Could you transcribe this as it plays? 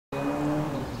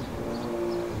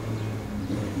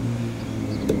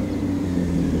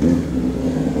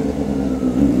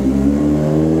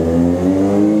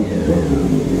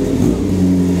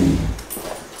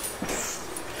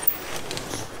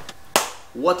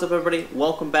What's up everybody?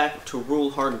 Welcome back to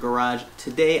Rule Hard Garage.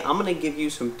 Today I'm going to give you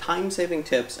some time-saving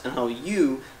tips on how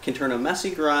you can turn a messy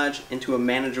garage into a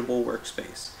manageable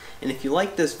workspace. And if you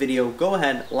like this video, go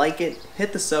ahead, like it,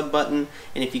 hit the sub button,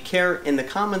 and if you care, in the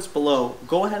comments below,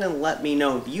 go ahead and let me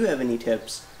know if you have any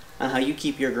tips on how you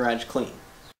keep your garage clean.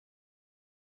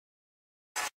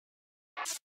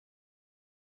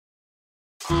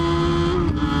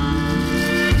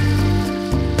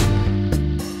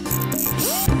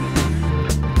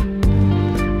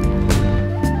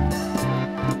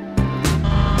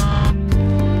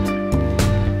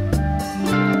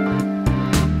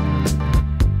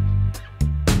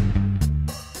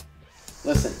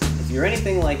 Listen, if you're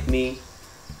anything like me,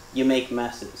 you make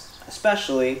messes,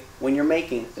 especially when you're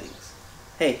making things.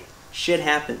 Hey, shit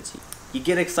happens. You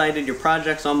get excited, your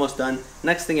project's almost done,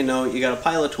 next thing you know, you got a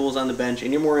pile of tools on the bench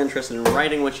and you're more interested in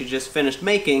writing what you just finished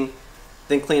making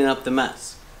than cleaning up the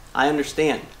mess. I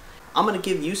understand. I'm going to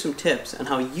give you some tips on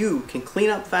how you can clean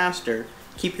up faster,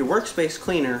 keep your workspace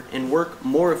cleaner, and work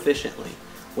more efficiently.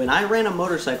 When I ran a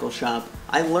motorcycle shop,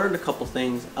 I learned a couple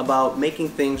things about making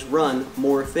things run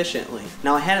more efficiently.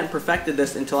 Now, I hadn't perfected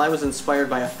this until I was inspired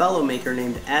by a fellow maker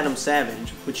named Adam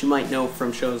Savage, which you might know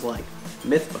from shows like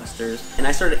Mythbusters, and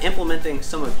I started implementing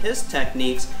some of his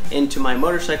techniques into my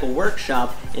motorcycle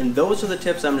workshop, and those are the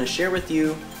tips I'm going to share with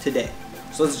you today.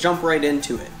 So let's jump right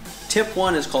into it. Tip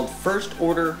 1 is called first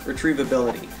order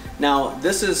retrievability. Now,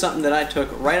 this is something that I took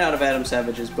right out of Adam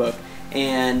Savage's book,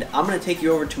 and I'm going to take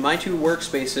you over to my two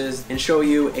workspaces and show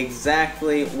you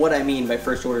exactly what I mean by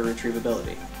first order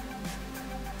retrievability.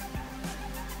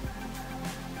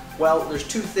 Well, there's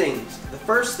two things. The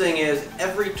first thing is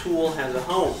every tool has a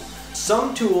home.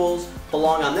 Some tools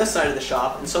belong on this side of the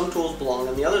shop and some tools belong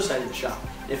on the other side of the shop.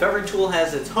 If every tool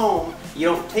has its home, you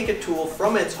don't take a tool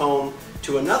from its home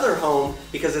to another home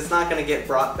because it's not going to get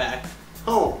brought back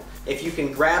home. If you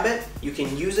can grab it, you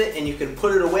can use it, and you can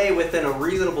put it away within a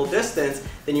reasonable distance,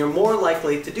 then you're more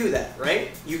likely to do that, right?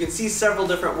 You can see several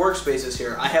different workspaces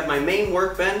here. I have my main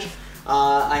workbench.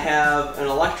 I have an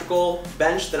electrical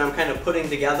bench that I'm kind of putting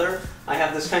together. I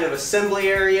have this kind of assembly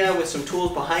area with some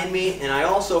tools behind me, and I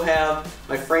also have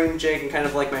my frame jig and kind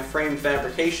of like my frame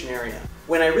fabrication area.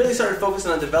 When I really started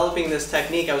focusing on developing this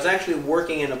technique, I was actually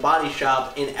working in a body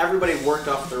shop and everybody worked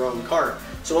off their own cart.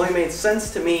 So it only made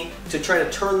sense to me to try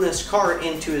to turn this cart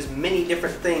into as many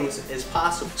different things as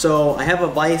possible. So I have a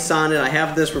vise on it, I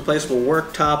have this replaceable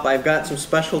worktop, I've got some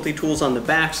specialty tools on the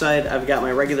back side, I've got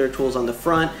my regular tools on the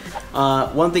front.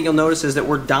 One thing you'll notice is that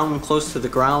we're down close to the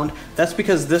ground. That's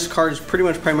because this cart is pretty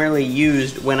much primarily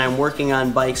used when I'm working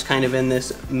on bikes kind of in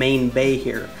this main bay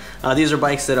here. These are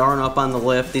bikes that aren't up on the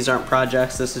lift, these aren't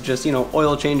projects, this is just,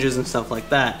 oil changes and stuff like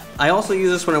that. I also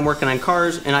use this when I'm working on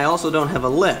cars, and I also don't have a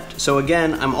lift, so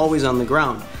again, I'm always on the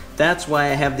ground. That's why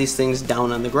I have these things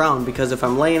down on the ground, because if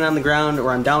I'm laying on the ground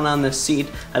or I'm down on this seat,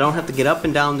 I don't have to get up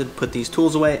and down to put these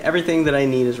tools away. Everything that I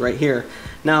need is right here.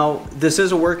 Now, this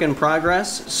is a work in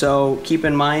progress, so keep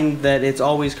in mind that it's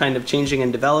always kind of changing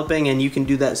and developing, and you can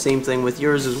do that same thing with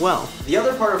yours as well. The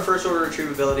other part of first order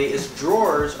retrievability is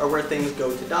drawers are where things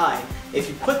go to die. If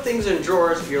you put things in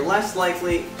drawers, you're less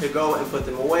likely to go and put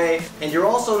them away, and you're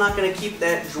also not going to keep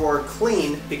that drawer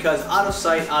clean because out of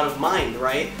sight, out of mind,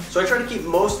 right? So I try to keep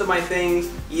most of my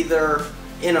things either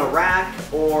in a rack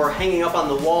or hanging up on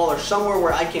the wall or somewhere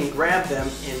where I can grab them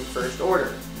in first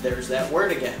order. There's that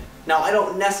word again. Now, I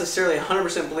don't necessarily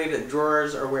 100% believe that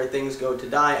drawers are where things go to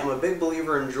die. I'm a big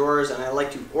believer in drawers and I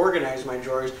like to organize my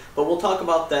drawers, but we'll talk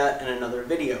about that in another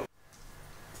video.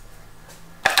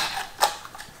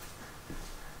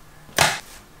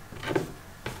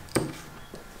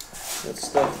 That's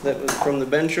stuff that was from the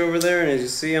bench over there, and as you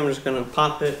see, I'm just going to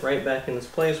pop it right back in its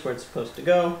place where it's supposed to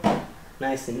go.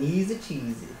 Nice and easy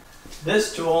cheesy.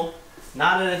 This tool,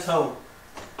 not in its home.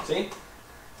 See?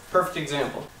 Perfect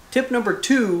example. Tip number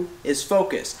 2 is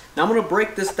focus. Now I'm going to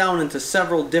break this down into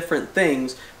several different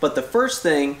things, but the first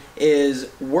thing is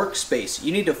workspace.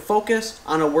 You need to focus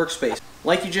on a workspace.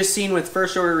 Like you just seen with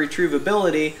first order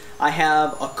retrievability, I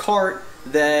have a cart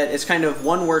that is kind of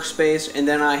one workspace, and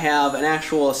then I have an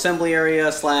actual assembly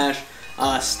area slash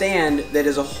stand that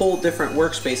is a whole different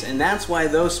workspace, and that's why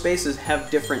those spaces have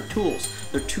different tools.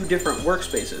 They're two different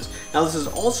workspaces. Now, this is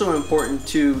also important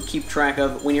to keep track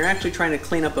of when you're actually trying to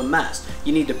clean up a mess.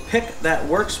 You need to pick that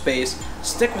workspace,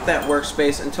 stick with that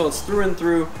workspace until it's through and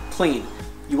through clean.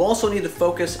 You also need to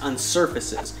focus on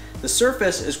surfaces. The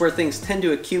surface is where things tend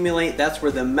to accumulate. That's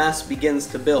where the mess begins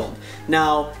to build.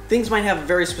 Now, things might have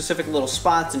very specific little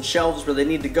spots and shelves where they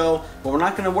need to go, but we're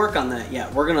not going to work on that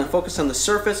yet. We're going to focus on the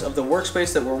surface of the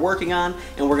workspace that we're working on,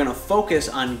 and we're going to focus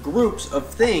on groups of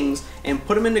things and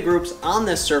put them into groups on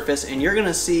this surface, and you're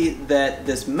gonna see that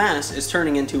this mess is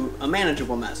turning into a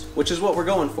manageable mess, which is what we're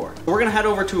going for. We're gonna head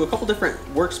over to a couple different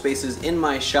workspaces in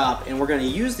my shop, and we're gonna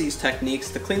use these techniques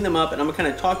to clean them up, and I'm gonna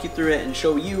kind of talk you through it and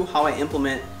show you how I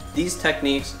implement these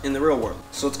techniques in the real world.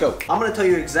 So let's go. I'm gonna tell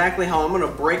you exactly how I'm gonna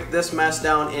break this mess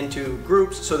down into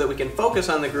groups so that we can focus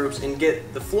on the groups and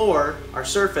get the floor, our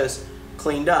surface,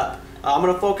 cleaned up. I'm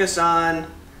gonna focus on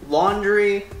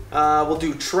laundry, we'll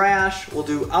do trash, we'll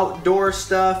do outdoor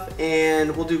stuff,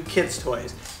 and we'll do kids'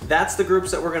 toys. That's the groups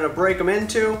that we're gonna break them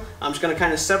into. I'm just gonna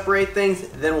kind of separate things,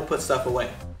 then we'll put stuff away.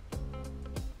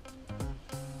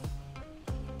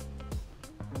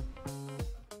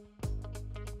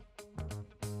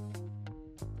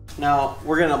 Now,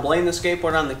 we're gonna blame the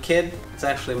skateboard on the kid. It's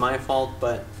actually my fault,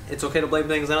 but it's okay to blame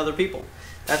things on other people.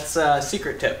 That's a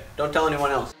secret tip. Don't tell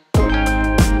anyone else.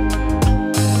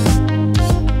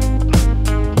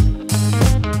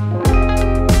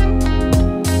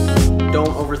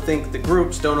 Don't overthink the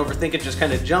groups. Don't overthink it. Just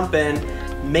kind of jump in,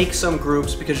 make some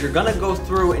groups, because you're gonna go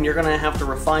through and you're gonna have to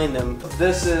refine them.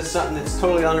 This is something that's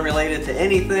totally unrelated to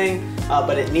anything,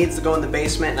 but it needs to go in the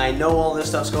basement, and I know all this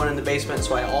stuff's going in the basement,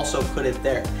 so I also put it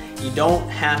there. You don't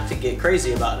have to get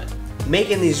crazy about it.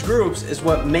 Making these groups is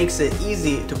what makes it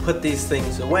easy to put these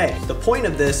things away. The point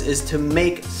of this is to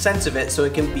make sense of it so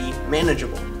it can be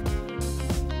manageable.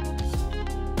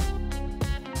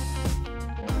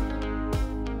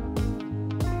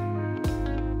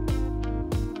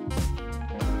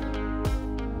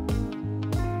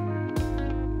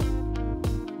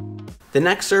 The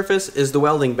next surface is the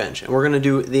welding bench, and we're gonna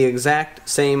do the exact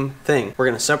same thing. We're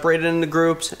gonna separate it into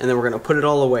groups, and then we're gonna put it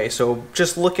all away. So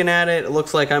just looking at it, it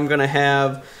looks like I'm gonna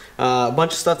have a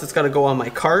bunch of stuff that's gotta go on my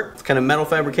cart. It's kind of metal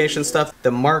fabrication stuff.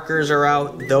 The markers are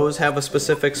out. Those have a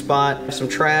specific spot. Some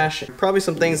trash, probably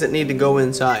some things that need to go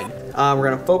inside. We're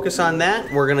gonna focus on that.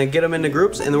 We're gonna get them into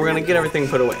groups, and then we're gonna get everything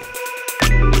put away.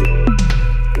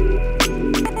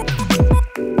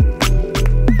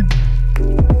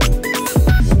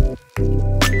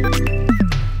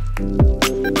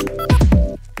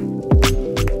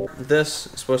 This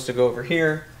is supposed to go over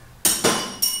here.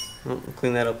 I'll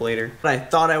clean that up later. What I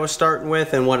thought I was starting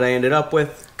with and what I ended up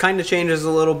with kind of changes a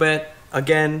little bit.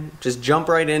 Again, just jump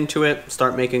right into it,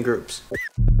 start making groups.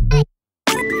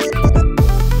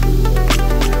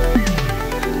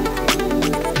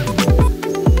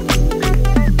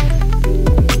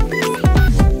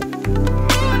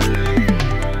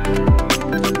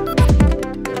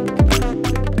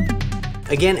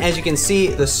 Again, as you can see,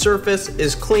 the surface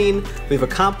is clean. We've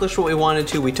accomplished what we wanted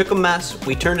to. We took a mess,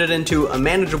 we turned it into a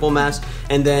manageable mess,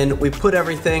 and then we put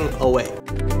everything away.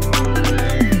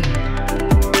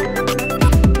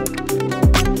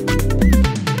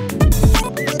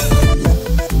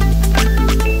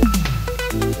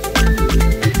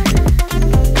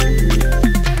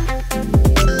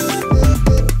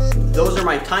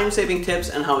 Time-saving tips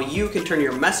on how you can turn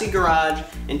your messy garage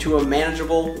into a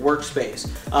manageable workspace.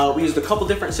 We used a couple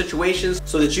different situations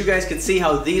so that you guys could see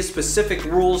how these specific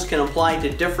rules can apply to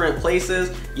different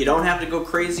places. You don't have to go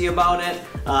crazy about it.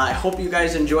 I hope you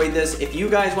guys enjoyed this. If you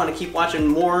guys want to keep watching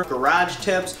more garage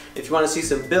tips, if you want to see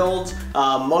some builds,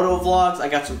 moto vlogs, I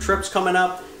got some trips coming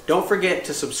up. Don't forget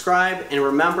to subscribe, and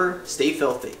remember, stay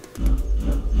filthy.